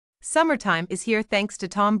Summertime is here thanks to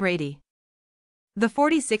Tom Brady. The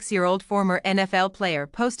 46-year-old former NFL player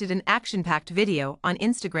posted an action-packed video on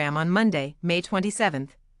Instagram on Monday, May 27,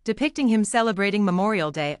 depicting him celebrating Memorial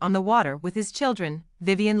Day on the water with his children,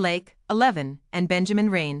 Vivian Lake, 11, and Benjamin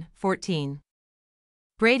Rain, 14.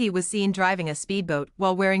 Brady was seen driving a speedboat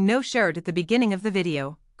while wearing no shirt at the beginning of the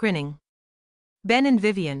video, grinning. Ben and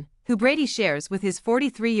Vivian, who Brady shares with his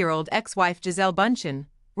 43-year-old ex-wife Gisele Bündchen,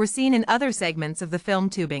 were seen in other segments of the film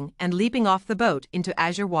tubing and leaping off the boat into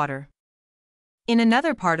azure water. In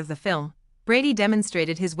another part of the film, Brady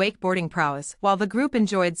demonstrated his wakeboarding prowess while the group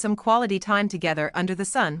enjoyed some quality time together under the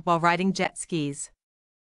sun while riding jet skis.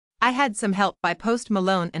 "I Had Some Help" by Post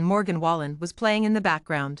Malone and Morgan Wallen was playing in the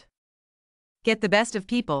background. Get the best of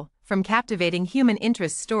people, from captivating human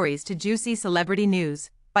interest stories to juicy celebrity news,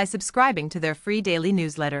 by subscribing to their free daily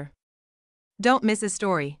newsletter. Don't miss a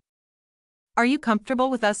story. Are you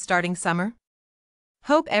comfortable with us starting summer?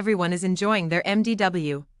 Hope everyone is enjoying their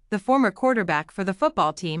MDW, the former quarterback for the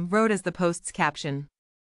football team wrote as the post's caption.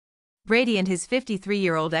 Brady and his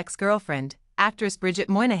 53-year-old ex-girlfriend, actress Bridget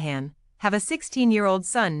Moynihan, have a 16-year-old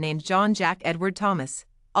son named John Jack Edward Thomas,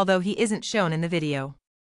 although he isn't shown in the video.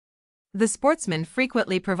 The sportsman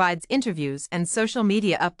frequently provides interviews and social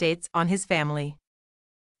media updates on his family.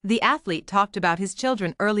 The athlete talked about his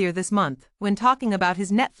children earlier this month when talking about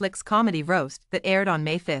his Netflix comedy roast that aired on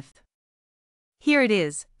May 5. Here it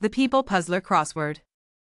is, the People Puzzler crossword.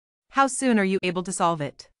 How soon are you able to solve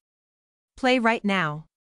it? Play right now.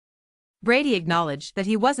 Brady acknowledged that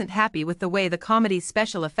he wasn't happy with the way the comedy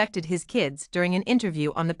special affected his kids during an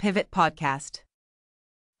interview on the Pivot podcast.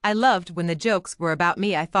 "I loved when the jokes were about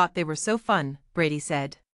me. I thought they were so fun," Brady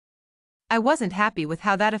said. "I wasn't happy with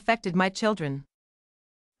how that affected my children.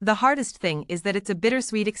 The hardest thing is that it's a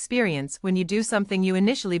bittersweet experience when you do something you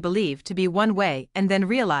initially believe to be one way and then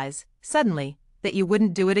realize, suddenly, that you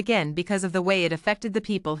wouldn't do it again because of the way it affected the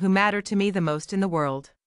people who matter to me the most in the world."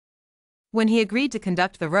 When he agreed to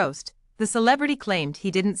conduct the roast, the celebrity claimed he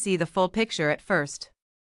didn't see the full picture at first.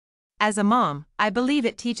 "As a mom, I believe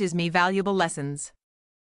it teaches me valuable lessons.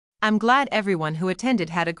 I'm glad everyone who attended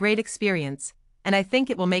had a great experience, and I think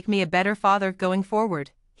it will make me a better father going forward,"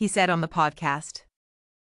 he said on the podcast.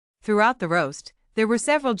 Throughout the roast, there were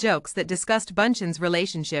several jokes that discussed Bündchen's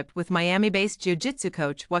relationship with Miami-based jiu-jitsu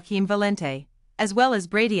coach Joaquim Valente, as well as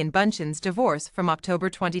Brady and Bündchen's divorce from October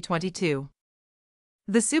 2022.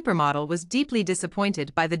 The supermodel was deeply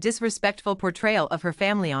disappointed by the disrespectful portrayal of her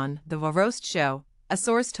family on The Roast Show, a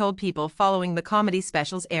source told People following the comedy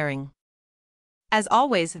special's airing. "As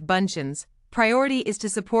always, Bündchen's priority is to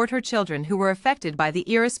support her children who were affected by the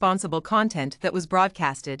irresponsible content that was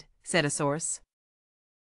broadcasted," said a source.